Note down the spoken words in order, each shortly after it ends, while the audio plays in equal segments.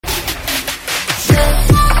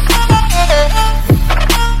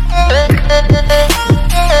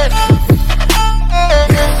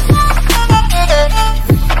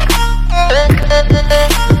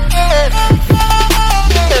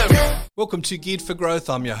to Geared for Growth.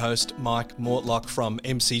 I'm your host, Mike Mortlock from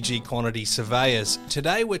MCG Quantity Surveyors.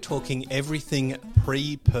 Today we're talking everything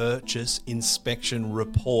pre-purchase inspection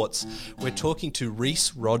reports. We're talking to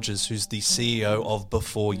Rhys Rogers, who's the CEO of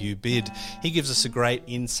Before You Bid. He gives us a great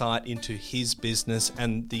insight into his business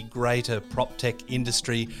and the greater Proptech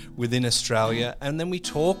industry within Australia. And then we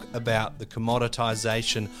talk about the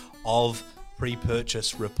commoditisation of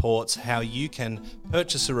pre-purchase reports, how you can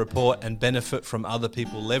purchase a report and benefit from other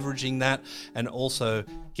people leveraging that, and also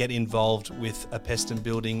get involved with a pest and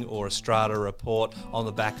building or a strata report on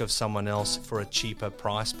the back of someone else for a cheaper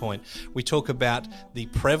price point. We talk about the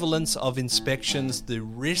prevalence of inspections, the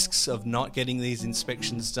risks of not getting these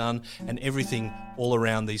inspections done, and everything all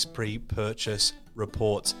around these pre-purchase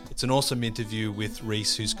reports. It's an awesome interview with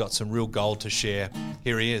Rhys, who's got some real gold to share.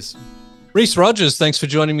 Here he is. Rhys Rogers, thanks for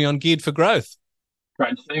joining me on Geared for Growth.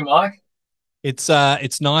 Great to see you, Mike. It's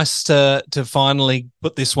nice to finally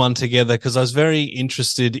put this one together, because I was very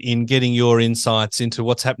interested in getting your insights into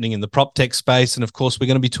what's happening in the Proptech space. And of course, we're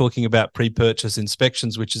going to be talking about pre-purchase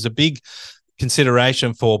inspections, which is a big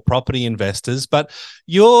consideration for property investors. But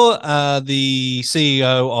you're the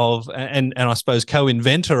CEO of, and I suppose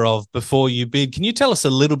co-inventor of Before You Bid. Can you tell us a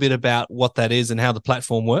little bit about what that is and how the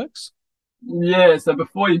platform works? Yeah, so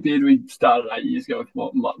Before You Bid, we started 8 years ago with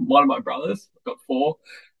one of my brothers. I've got four.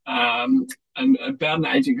 And about an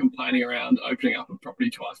agent complaining around opening up a property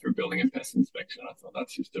twice for a building and pest inspection. I thought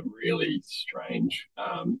that's just a really strange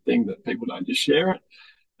thing that people don't just share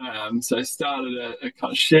it. So I started a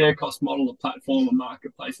kind of share cost model, a platform, a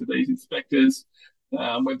marketplace of these inspectors,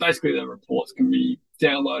 where basically the reports can be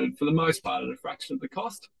downloaded for the most part at a fraction of the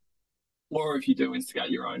cost. Or if you do instigate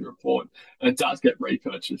your own report and it does get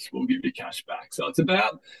repurchased, we'll give you cash back. So it's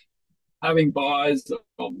about having buyers,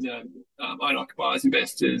 or, owner-occupiers,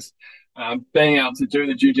 investors, being able to do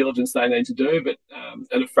the due diligence they need to do, but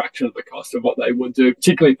at a fraction of the cost of what they would do,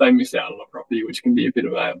 particularly if they miss out on a property, which can be a bit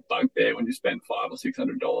of a bugbear when you spend $500 or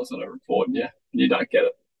 $600 on a report and you don't get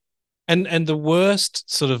it. And the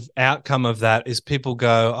worst sort of outcome of that is people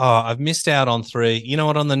go, oh, I've missed out on 3. You know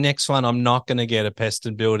what? On the next one, I'm not going to get a pest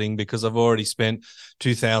and building because I've already spent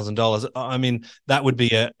 $2,000. I mean, that would be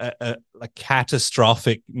a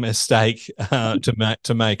catastrophic mistake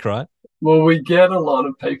to make, right? Well, we get a lot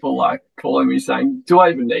of people like calling me saying, do I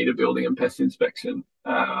even need a building and pest inspection?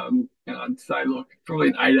 And I'd say, look, probably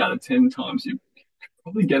an 8 out of 10 times you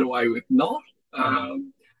probably get away with not.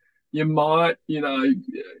 You might,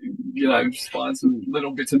 find some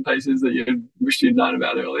little bits and pieces that you wish you'd known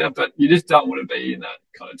about earlier, but you just don't want to be in that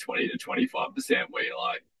kind of 20 to 25% where you're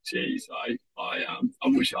like, geez, I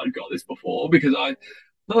wish I'd got this before, because I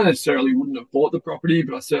not necessarily wouldn't have bought the property,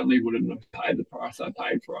 but I certainly wouldn't have paid the price I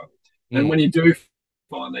paid for it. And when you do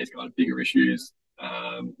find these kind of bigger issues,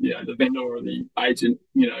 the vendor or the agent,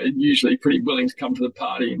 usually pretty willing to come to the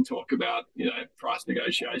party and talk about, price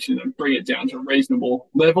negotiation and bring it down to a reasonable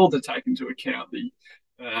level to take into account the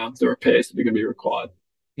repairs that are going to be required.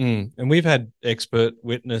 And we've had expert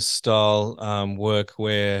witness style work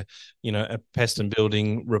where, a pest and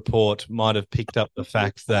building report might have picked up the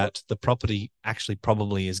fact that the property actually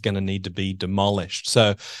probably is going to need to be demolished.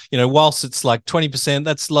 So, whilst it's like 20%,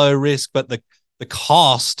 that's low risk, but the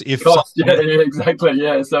cost, yeah, exactly.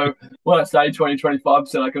 Yeah. So when I say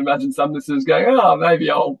 20-25%, I can imagine some listeners going, oh, maybe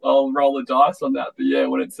I'll roll the dice on that. But yeah,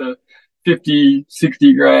 when it's a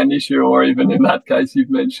 50-60 grand issue, or even in that case you've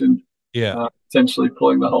mentioned, potentially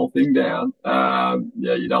pulling the whole thing down,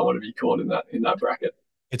 you don't want to be caught in that bracket.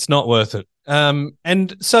 It's not worth it.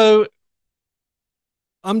 And so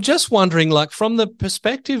I'm just wondering, like, from the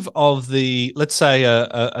perspective of let's say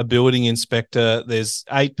a building inspector, there's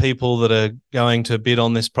 8 people that are going to bid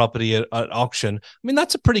on this property at auction. I mean,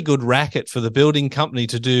 that's a pretty good racket for the building company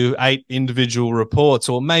to do 8 individual reports,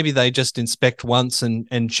 or maybe they just inspect once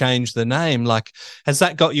and change the name. Like, has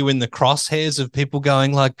that got you in the crosshairs of people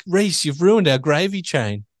going like, Rhys, you've ruined our gravy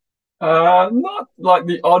chain? Not like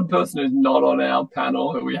the odd person who's not on our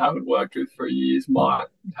panel, who we haven't worked with for years, might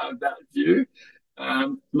have that view.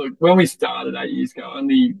 Look, when we started 8 years ago,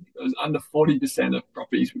 it was under 40% of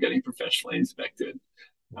properties were getting professionally inspected.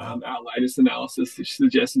 Our latest analysis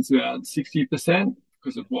suggests it's about 60%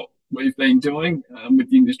 because of what we've been doing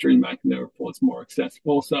with the industry, making their reports more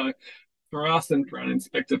accessible. So for us and for an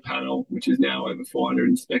inspector panel, which is now over 400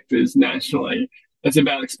 inspectors nationally, it's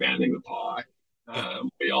about expanding the pie.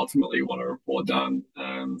 We ultimately want a report done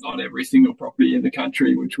on every single property in the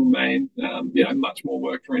country, which will mean much more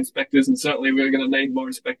work for inspectors, and certainly we're going to need more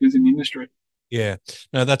inspectors in the industry. Yeah,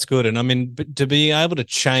 no, that's good. And I mean, to be able to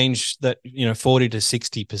change that, 40 to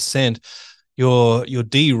 60%, you're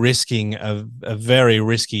de-risking a very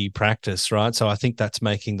risky practice, right? So I think that's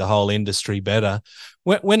making the whole industry better.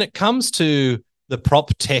 When it comes to the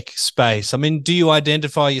prop tech space, I mean, do you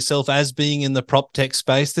identify yourself as being in the prop tech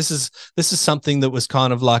space? This is something that was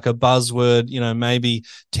kind of like a buzzword, maybe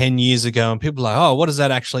 10 years ago, and people are like, oh, what does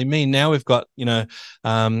that actually mean? Now we've got,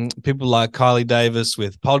 people like Kylie Davis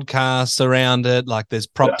with podcasts around it, like there's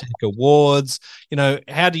prop tech awards.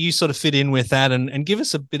 How do you sort of fit in with that, and give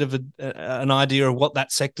us a bit of an idea of what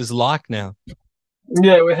that sector's like now?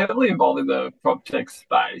 Yeah, we're heavily involved in the Proptech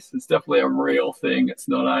space. It's definitely a real thing. It's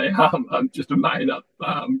not just a made up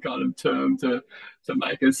kind of term to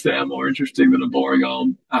make us sound more interesting than a boring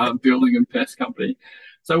old building and pest company.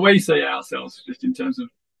 So we see ourselves, just in terms of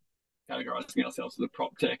categorizing ourselves as a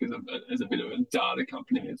Proptech, as a bit of a data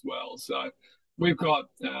company as well. So we've got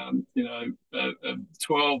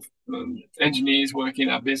 12 engineers working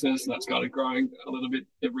in our business, and that's kind of growing a little bit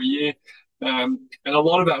every year. And a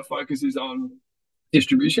lot of our focus is on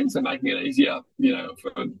distribution, so making it easier,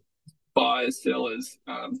 for buyers, sellers,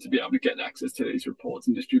 to be able to get access to these reports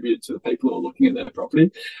and distribute it to the people who are looking at their property.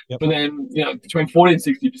 Yep. But then, between 40 and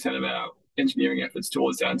 60% of our engineering efforts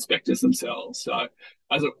towards our inspectors themselves. So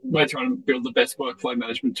we're trying to build the best workflow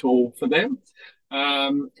management tool for them.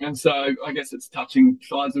 And so I guess it's touching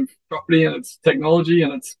sides of property, and it's technology,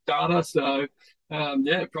 and it's data. So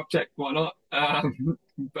PropTech, why not?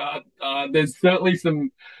 But there's certainly some.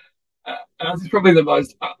 Ours is probably the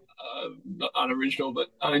most not unoriginal, but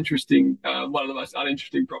uninteresting. One of the most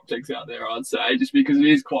uninteresting prop techs out there, I'd say, just because it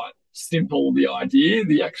is quite simple. The idea,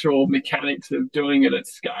 the actual mechanics of doing it at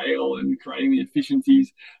scale and creating the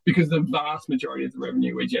efficiencies, because the vast majority of the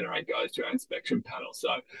revenue we generate goes to our inspection panel.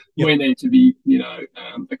 So we need to be,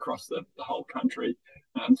 across the whole country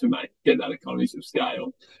to get that economies of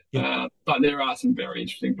scale. But there are some very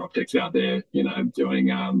interesting prop techs out there, doing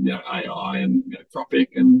AI and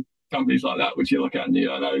Proptech and companies like that, which you look at and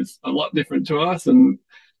that is a lot different to us. And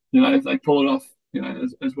if they pull it off,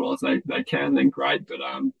 as well as they can, then great. But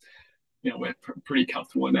we're pretty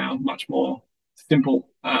comfortable in our much more simple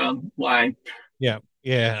way. Yeah.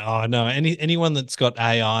 Oh no. Anyone that's got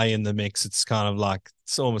AI in the mix, it's kind of like,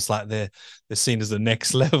 it's almost like they're seen as the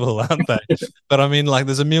next level, aren't they? But I mean, like,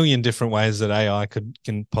 there's a million different ways that AI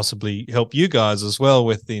can possibly help you guys as well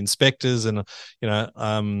with the inspectors, and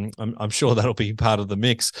I'm sure that'll be part of the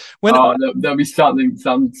mix. There'll be something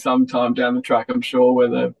sometime down the track, I'm sure,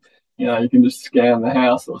 where you can just scan the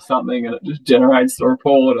house or something and it just generates the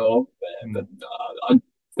report. But I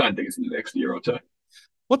don't think it's in the next year or two.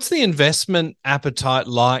 What's the investment appetite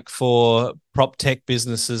like for prop tech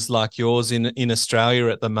businesses like yours in Australia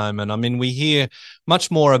at the moment? I mean, we hear much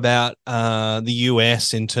more about the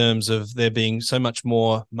US in terms of there being so much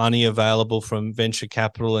more money available from venture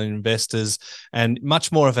capital and investors, and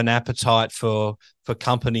much more of an appetite for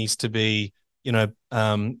companies to be,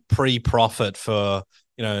 pre-profit for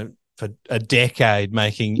a decade,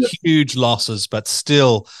 making huge losses, but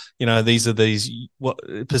still, these are what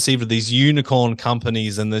perceived as these unicorn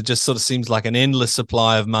companies, and there just sort of seems like an endless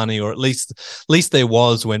supply of money, or at least there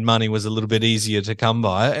was when money was a little bit easier to come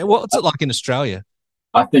by. What's it like in Australia?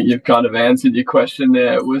 I think you've kind of answered your question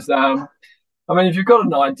there. It was, if you've got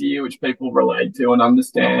an idea which people relate to and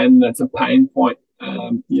understand, that's a pain point,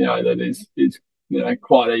 that is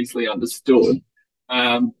quite easily understood.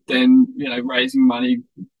 Then raising money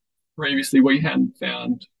previously we hadn't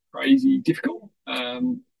found crazy difficult.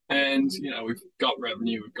 And we've got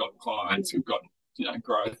revenue, we've got clients, we've got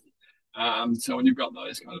growth. So when you've got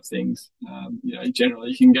those kind of things,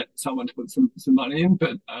 generally you can get someone to put some money in,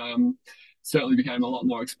 but certainly became a lot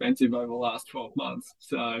more expensive over the last 12 months.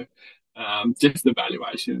 So just the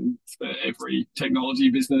valuation for every technology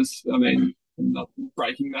business, I mean, I'm not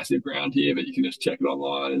breaking massive ground here, but you can just check it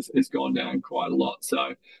online, it's gone down quite a lot.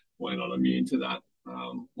 So we're not immune to that,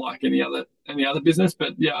 like any other business.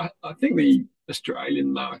 But yeah, I think the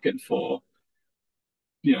Australian market for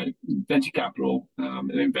venture capital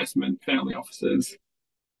and investment, family offices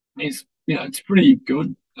is it's pretty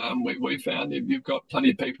good. We found you've got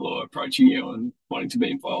plenty of people who are approaching you and wanting to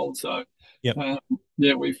be involved. So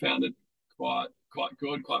we found it quite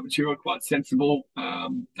good, quite mature, quite sensible.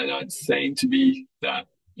 They don't seem to be that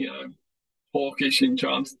hawkish in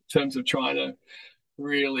terms of trying to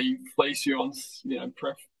really fleece you on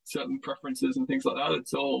certain preferences and things like that.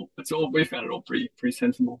 It's all we found it all pretty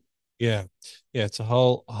sensible. Yeah, it's a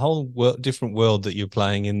whole different world that you're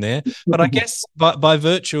playing in there. But I guess by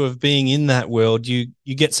virtue of being in that world, you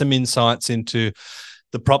get some insights into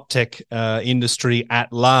the Proptech industry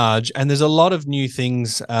at large, and there's a lot of new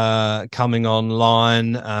things coming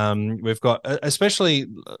online. We've got, especially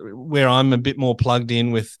where I'm a bit more plugged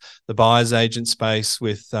in with the buyer's agent space,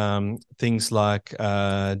 with things like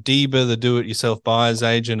Deba, the do-it-yourself buyer's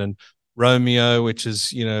agent, and Romeo, which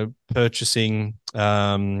is, purchasing,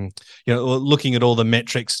 looking at all the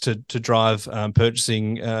metrics to drive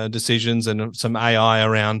purchasing decisions, and some AI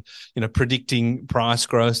around, predicting price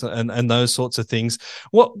growth and those sorts of things.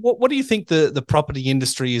 What do you think the property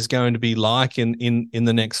industry is going to be like in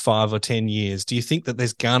the next 5 or 10 years? Do you think that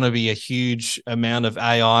there's going to be a huge amount of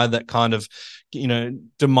AI that kind of,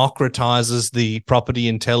 democratizes the property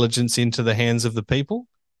intelligence into the hands of the people?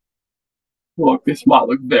 Look, this might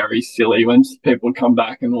look very silly when people come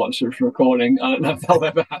back and watch this recording. I don't know if that'll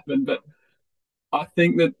ever happen, but I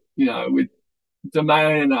think that, with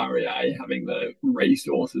Domain and REA having the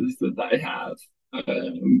resources that they have,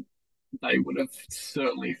 they would have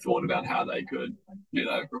certainly thought about how they could,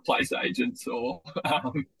 replace agents, or,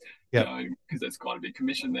 because there's quite a big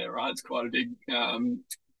commission there, right? It's quite a big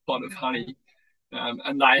pot of honey,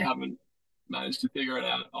 and they haven't managed to figure it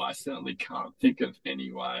out. I certainly can't think of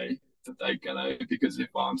any way that they're gonna, because if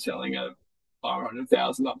I'm selling a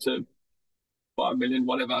 500,000 up to 5 million,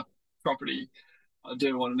 whatever property, I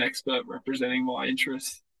do want an expert representing my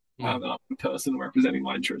interests, and I'm a person representing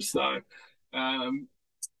my interests. So I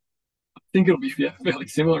think it'll be fairly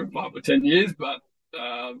similar in 5 or 10 years, but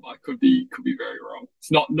I could be very wrong.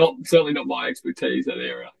 It's not certainly not my expertise, that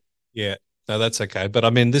area. Yeah. No, that's okay. But I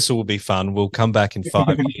mean, this will be fun. We'll come back in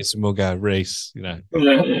 5 years and we'll go, Rhys, Yeah.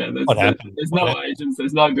 What happened? There's no agents.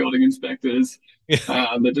 There's no building inspectors.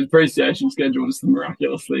 Yeah. The depreciation schedule just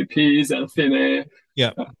miraculously appears out of thin air.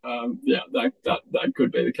 Yeah. That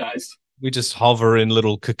could be the case. We just hover in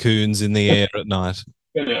little cocoons in the air at night.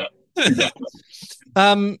 Yeah. Exactly.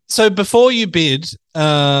 So before you bid,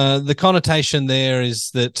 the connotation there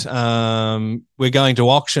is that we're going to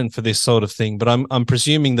auction for this sort of thing, but I'm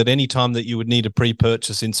presuming that any time that you would need a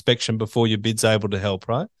pre-purchase inspection before your bid's able to help,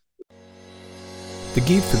 right? The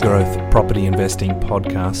Geared for Growth Property Investing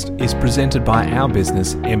podcast is presented by our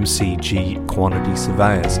business, MCG Quantity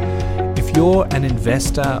Surveyors. If you're an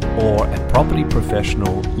investor or a property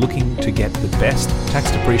professional looking to get the best tax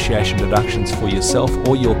depreciation deductions for yourself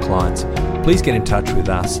or your clients, please get in touch with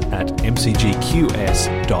us at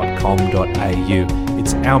mcgqs.com.au.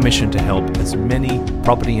 It's our mission to help as many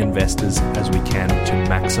property investors as we can to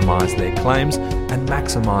maximise their claims and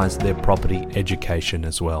maximise their property education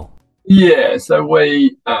as well. Yeah, so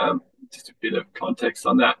we, just a bit of context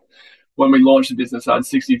on that. When we launched the business, I had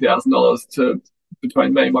 $60,000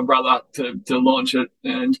 between me and my brother to launch it,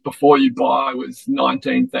 and before you buy was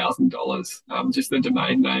 $19,000, just the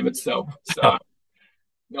domain name itself. So,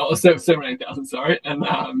 17,000, sorry, and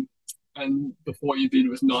before you bid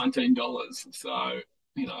was $19. So, I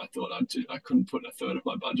thought I couldn't put a third of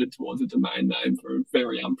my budget towards a domain name for a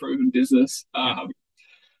very unproven business.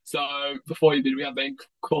 So before you bid, we have been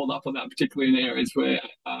called up on that, particularly in areas where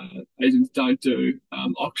agents don't do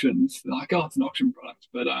auctions. They're like, oh, it's an auction product.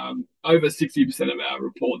 But over 60% of our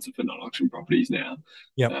reports are for non-auction properties now.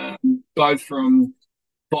 Yep. Both from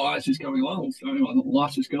buyers just coming along. Sorry, my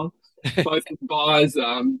light's just gone. Both from buyers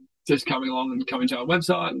just coming along and coming to our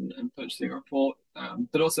website and purchasing a report,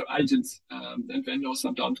 but also agents and vendors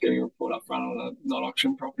sometimes getting a report up front on a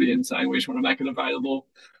non-auction property and saying we just want to make it available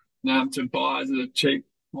to buyers at a cheap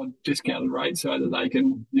or discounted rate so that they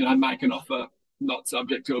can, make an offer not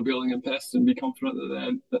subject to a building and pest and be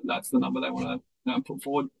confident that that's the number they want to put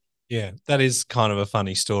forward. Yeah, that is kind of a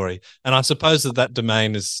funny story. And I suppose that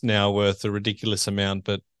domain is now worth a ridiculous amount,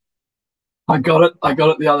 but I got it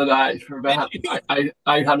the other day for about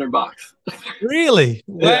 $800. Really?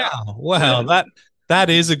 Wow. Yeah. Wow. Yeah. That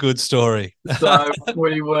is a good story. So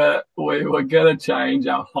we were going to change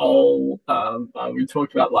our whole, we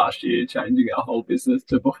talked about last year changing our whole business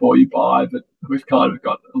to before you buy, but we've kind of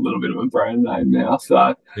got a little bit of a brand name now.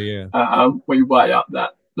 So we weigh up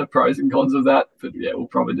the pros and cons of that, but yeah, we'll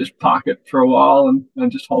probably just park it for a while and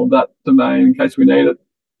just hold that domain in case we need it.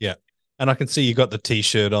 Yeah. And I can see you got the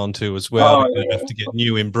T-shirt on too as well. You don't have to get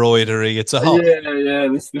new embroidery. It's a whole... Yeah.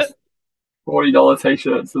 This $40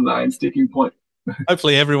 T-shirt's the main sticking point.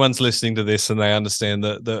 Hopefully everyone's listening to this and they understand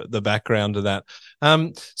the background of that.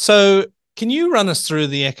 So can you run us through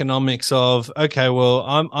the economics of, okay, well,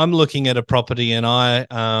 I'm looking at a property and I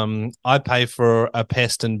pay for a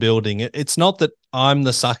pest and building. It's not that I'm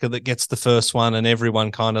the sucker that gets the first one, and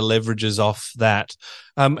everyone kind of leverages off that.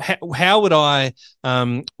 How would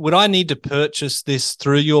I need to purchase this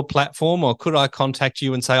through your platform, or could I contact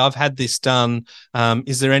you and say I've had this done?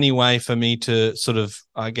 Is there any way for me to sort of,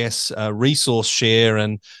 I guess, resource share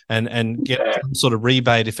and get Yeah. some sort of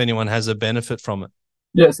rebate if anyone has a benefit from it?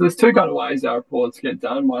 Yeah, so there's two kind of ways our reports get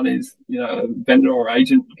done. One is, a vendor or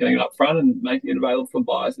agent getting it up front and making it available for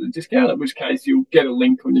buyers at a discount, in which case you'll get a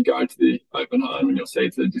link when you go to the open home and you'll see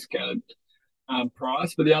it's a discounted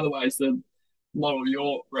price. But the other way is the model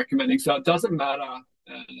you're recommending. So it doesn't matter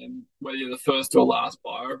whether you're the first or last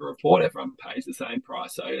buyer of a report, everyone pays the same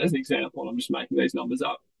price. So as an example, I'm just making these numbers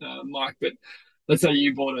up, Mike, but let's say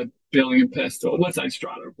you bought a building and pest, or let's say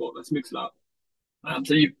strata report, let's mix it up.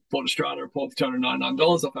 So you bought a strata report for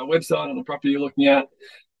 $299 off our website on the property you're looking at.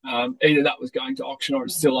 Either that was going to auction or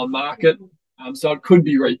it's still on market. So it could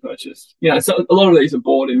be repurchased. So a lot of these are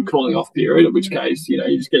bought in cooling off period, in which case, you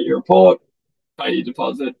just get your report, pay your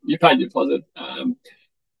deposit, you pay your deposit,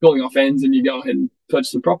 cooling off ends, and you go ahead and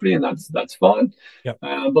purchase the property, and that's fine. Yep.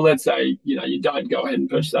 But let's say, you don't go ahead and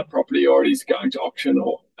purchase that property, or it is going to auction,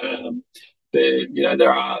 or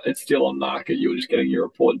it's still on market, you're just getting your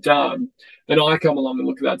report done. Then I come along and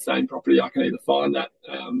look at that same property. I can either find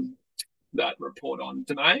that report on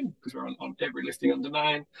Domain, because we're on every listing on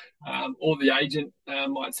Domain, or the agent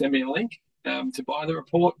might send me a link to buy the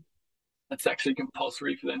report. That's actually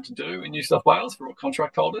compulsory for them to do in New South Wales for all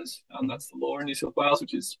contract holders. That's the law in New South Wales,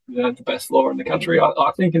 which is the best law in the country,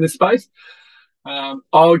 I think, in this space. I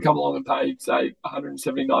would come along and pay, say,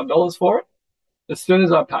 $179 for it. As soon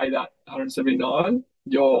as I pay that $179,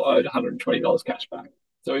 you're owed $120 cash back.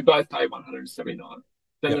 So we both pay $179.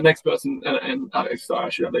 Then the next person, sorry, I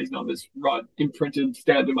should have these numbers right imprinted,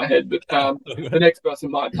 stand in my head, but the next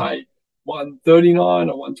person might pay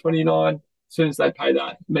 $139 or $129. As soon as they pay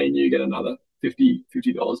that, me and you get another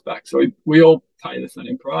 $50 back. So we all pay the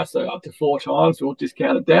same price. So up to 4 times, we'll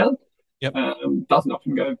discount it down. Yep. Doesn't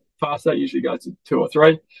often go faster. Usually goes to 2 or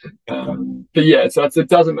 3. But yeah, so it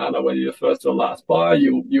doesn't matter whether you're the first or last buyer.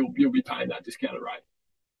 You'll be paying that discounted rate.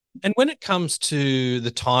 And when it comes to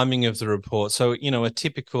the timing of the report, so, a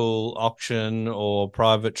typical auction or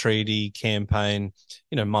private treaty campaign,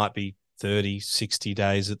 might be 30, 60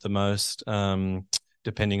 days at the most,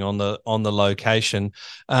 depending on the location.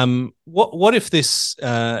 What if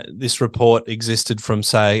this report existed from,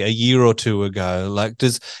 say, a year or two ago? Like,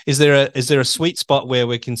 is there a sweet spot where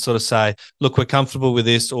we can sort of say, look, we're comfortable with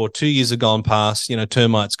this, or 2 years have gone past,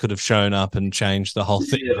 termites could have shown up and changed the whole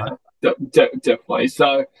thing? Yeah, right? definitely.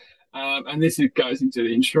 So, and this goes into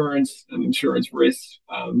the insurance and insurance risks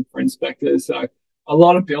for inspectors. So a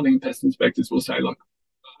lot of building and pest inspectors will say, look,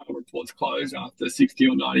 reports close after 60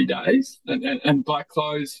 or 90 days. And by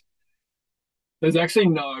close, there's actually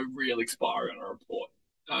no real expiry on a report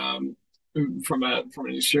from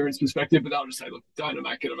an insurance perspective, but they'll just say, look, don't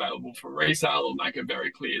make it available for resale, or make it very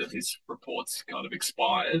clear that this report's kind of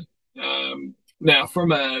expired. Now,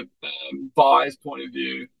 from a buyer's point of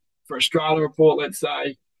view, for a strata report, let's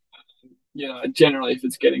say, generally if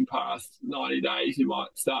it's getting past 90 days, you might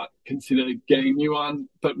start considering getting a new one.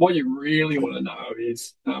 But what you really want to know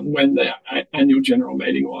is when the annual general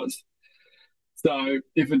meeting was. So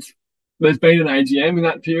if there's been an AGM in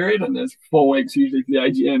that period, and there's 4 weeks usually for the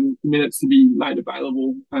AGM minutes to be made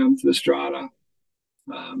available to the strata,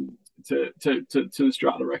 to the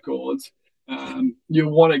strata records,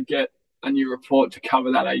 you'll want to get a new report to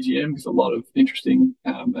cover that AGM, because a lot of interesting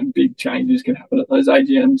and big changes can happen at those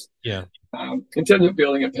AGMs. Yeah. In terms of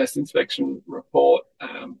building and pest inspection report,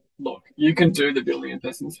 look, you can do the building and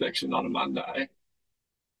pest inspection on a Monday.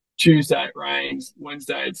 Tuesday it rains.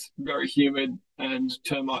 Wednesday it's very humid, and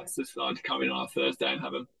termites decide to come in on a Thursday and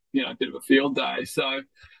have a bit of a field day. So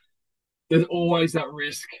there's always that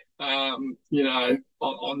risk, on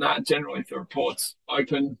that. Generally, if the report's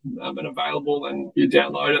open and available, and you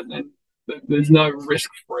download it, then there's no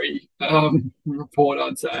risk-free report,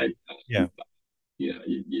 I'd say. Yeah.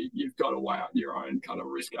 You've got to weigh up your own kind of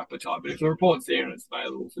risk appetite. But if the report's there and it's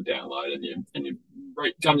available for download, and you've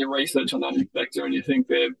done your research on that inspector, and you think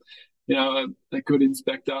they're, a good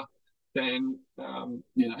inspector, then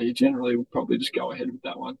you generally will probably just go ahead with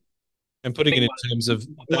that one. And putting it in terms of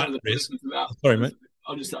that risk. Sorry, mate.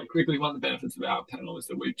 I'll just say quickly, one of the benefits of our panel is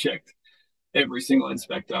that we've checked every single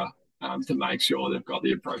inspector to make sure they've got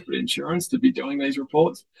the appropriate insurance to be doing these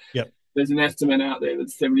reports. Yep. There's an estimate out there that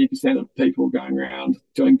 70% of people going around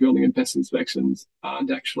doing building and pest inspections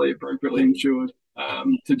aren't actually appropriately insured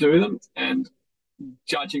to do them. And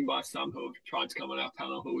judging by some who have tried to come on our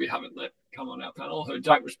panel who we haven't let come on our panel who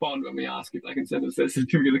don't respond when we ask if they can send us their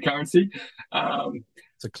certificate of currency. It's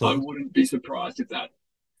a I clue. wouldn't be surprised if that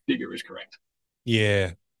figure is correct.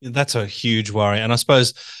 Yeah, that's a huge worry. And I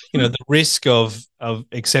suppose, the risk of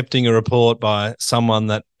accepting a report by someone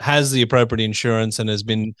that has the appropriate insurance and has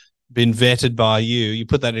been vetted by you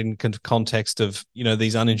put that in context of,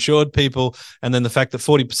 these uninsured people, and then the fact that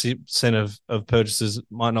 40% of purchasers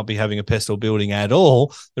might not be having a pest or building at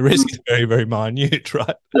all, the risk is very, very minute,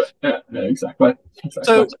 right? Yeah, exactly.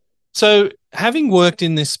 So, so having worked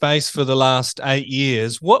in this space for the last 8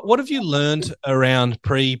 years, what have you learned around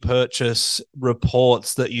pre-purchase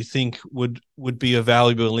reports that you think would be a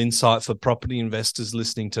valuable insight for property investors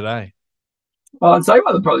listening today? I'd say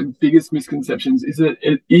one of the probably biggest misconceptions is that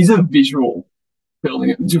it is a visual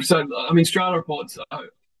building. So, I mean, strata reports are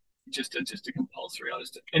just a compulsory.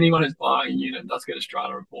 Anyone who's buying a unit does get a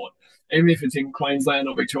strata report. Even if it's in Queensland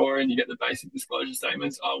or Victoria and you get the basic disclosure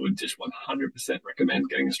statements, I would just 100% recommend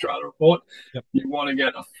getting a strata report. Yep. You want to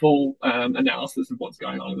get a full analysis of what's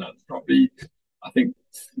going on in that property. I think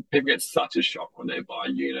people get such a shock when they buy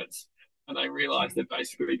units and they realise they've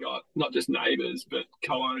basically got not just neighbours but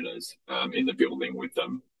co-owners in the building with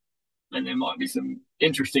them. And there might be some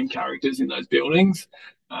interesting characters in those buildings.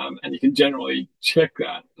 And you can generally check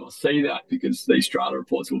that or see that because these strata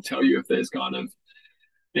reports will tell you if there's kind of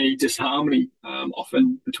any disharmony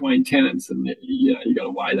often between tenants. And, you got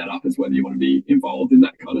to weigh that up as whether you want to be involved in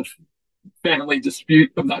that kind of family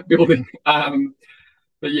dispute of that building.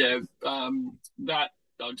 But yeah, that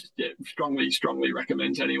I'll just strongly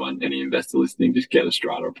recommend to anyone, any investor listening, just get a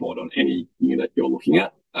strata report on any unit you're looking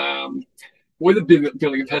at. With a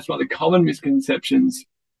building and pest, one of the common misconceptions,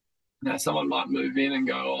 someone might move in and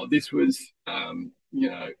go, "Oh, this was, in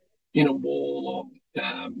a wall," or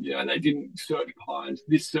they didn't search behind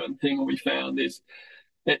this certain thing, or we found this.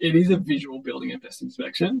 It is a visual building and pest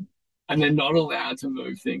inspection, and they're not allowed to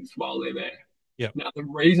move things while they're there. Yep. Now, the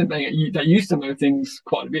reason being, they used to move things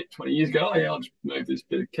quite a bit 20 years ago. Oh, yeah, I'll just move this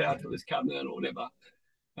bit of couch or this cabinet or whatever.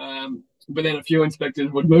 But then a few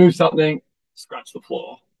inspectors would move something, scratch the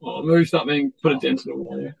floor, or move something, put a dent in the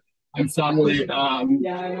wall, and suddenly,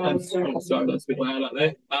 sorry, that's a bit loud out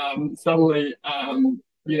there. Suddenly,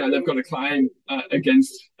 they've got a claim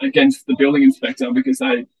against the building inspector because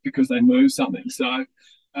they moved something. So,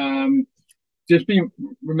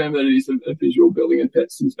 remember that it is a visual building and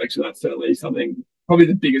pest inspection. That's certainly something, probably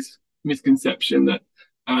the biggest misconception that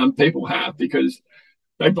people have, because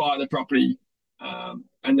they buy the property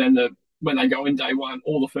and then when they go in day one,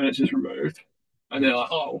 all the furniture's removed. And they're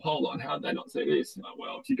like, "Oh, hold on, how did they not see this?" Like,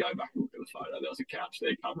 well, if you go back and look at the photo, there was a couch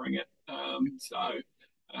there covering it.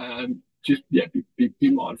 Be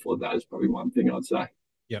mindful of that is probably one thing I'd say.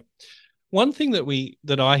 Yep. One thing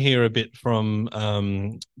that I hear a bit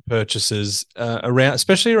from purchasers around,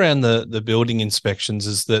 especially around the building inspections,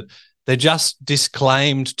 is that they're just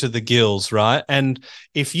disclaimed to the gills, right? And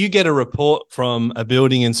if you get a report from a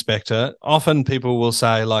building inspector, often people will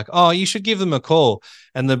say like, "Oh, you should give them a call."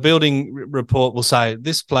 And the building report will say,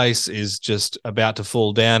 "This place is just about to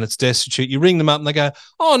fall down. It's destitute." You ring them up and they go,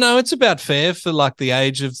 "Oh, no, it's about fair for like the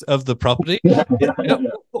age of the property."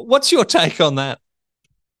 What's your take on that?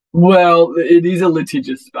 Well, it is a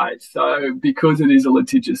litigious space. So because it is a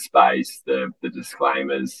litigious space, the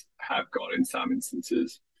disclaimers have got in some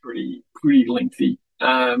instances pretty lengthy.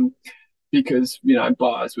 Because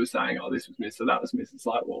buyers were saying, "Oh, this was missed, so that was missed." It's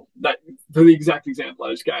like, well, that for the exact example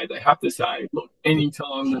I just gave, they have to say, "Look, any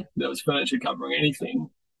time that there was furniture covering anything,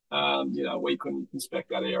 we couldn't inspect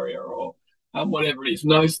that area," or whatever it is.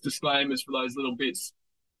 And those disclaimers for those little bits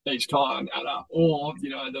each time add up. Or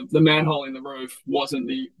the manhole in the roof didn't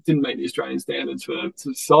meet the Australian standards for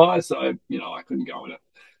size, so I couldn't go in it.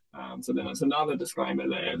 So then there's another disclaimer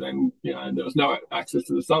there. Then there was no access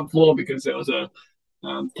to the subfloor because there was a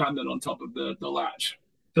cabinet on top of the latch.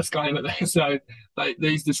 Disclaimer there. So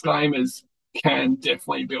these disclaimers can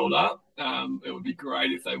definitely build up. It would be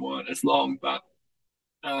great if they weren't as long, but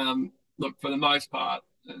look, for the most part,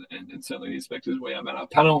 and certainly the inspectors we have at our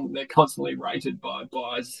panel, they're constantly rated by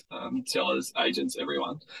buyers, sellers, agents,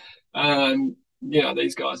 everyone.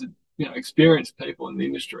 These guys are experienced people in the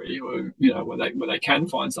industry who where they can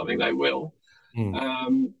find something, they will.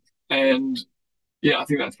 And I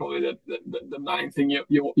think that's probably the main thing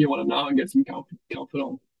you want to know and get some comfort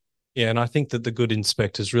on. Yeah, and I think that the good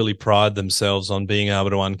inspectors really pride themselves on being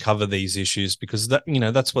able to uncover these issues, because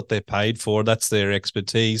that's what they're paid for. That's their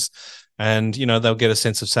expertise. And, they'll get a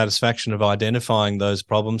sense of satisfaction of identifying those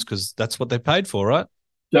problems because that's what they're paid for, right?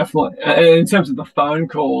 Definitely. And in terms of the phone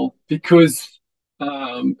call, because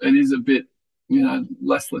it is a bit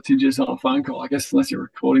less litigious on a phone call, I guess, unless you're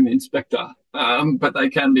recording the inspector. But they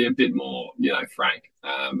can be a bit more, frank.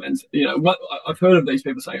 And what I've heard of these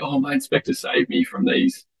people saying, "Oh, my inspector saved me from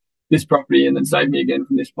this property, and then saved me again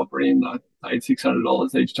from this property, and I paid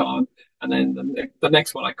 $600 each time." And then the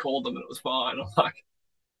next one, I called them and it was fine. I'm like,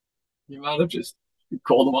 you might have just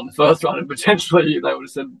called them on the first one, and potentially they would have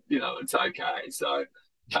said, it's okay. So.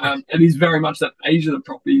 It is very much that age of the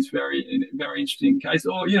property is very interesting case.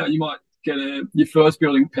 Or, you might get your first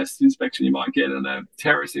building pest inspection, you might get in a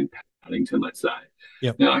terrace in Paddington, let's say.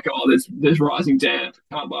 Yep. Like, oh, there's rising damp,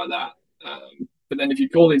 can't buy that. But then if you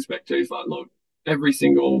call the inspector, he's like, look, every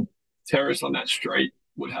single terrace on that street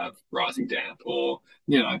would have rising damp, or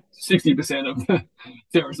 60% of the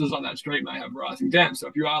terraces on that street may have rising damp. So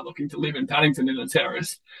if you are looking to live in Paddington in a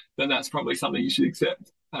terrace, then that's probably something you should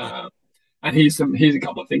accept. And here's a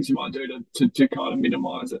couple of things you might do to kind of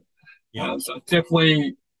minimise it. Yeah. So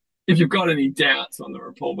definitely, if you've got any doubts on the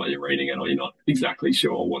report while you're reading it, or you're not exactly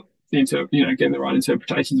sure what getting the right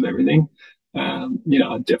interpretations of everything,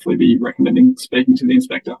 I'd definitely be recommending speaking to the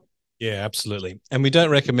inspector. Yeah, absolutely. And we don't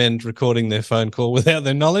recommend recording their phone call without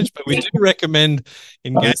their knowledge, but we do recommend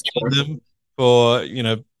engaging them for,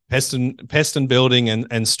 pest and building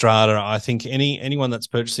and strata. I think anyone that's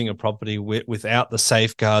purchasing a property without the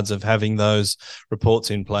safeguards of having those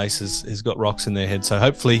reports in place has got rocks in their head. So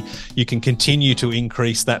hopefully you can continue to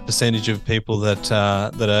increase that percentage of people that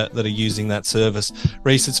are using that service.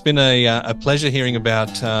 Rhys, it's been a pleasure hearing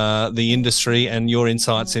about the industry and your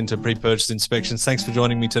insights into pre-purchase inspections. Thanks for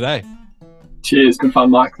joining me today. Cheers. Good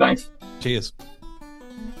fun, Mike. Thanks. Cheers.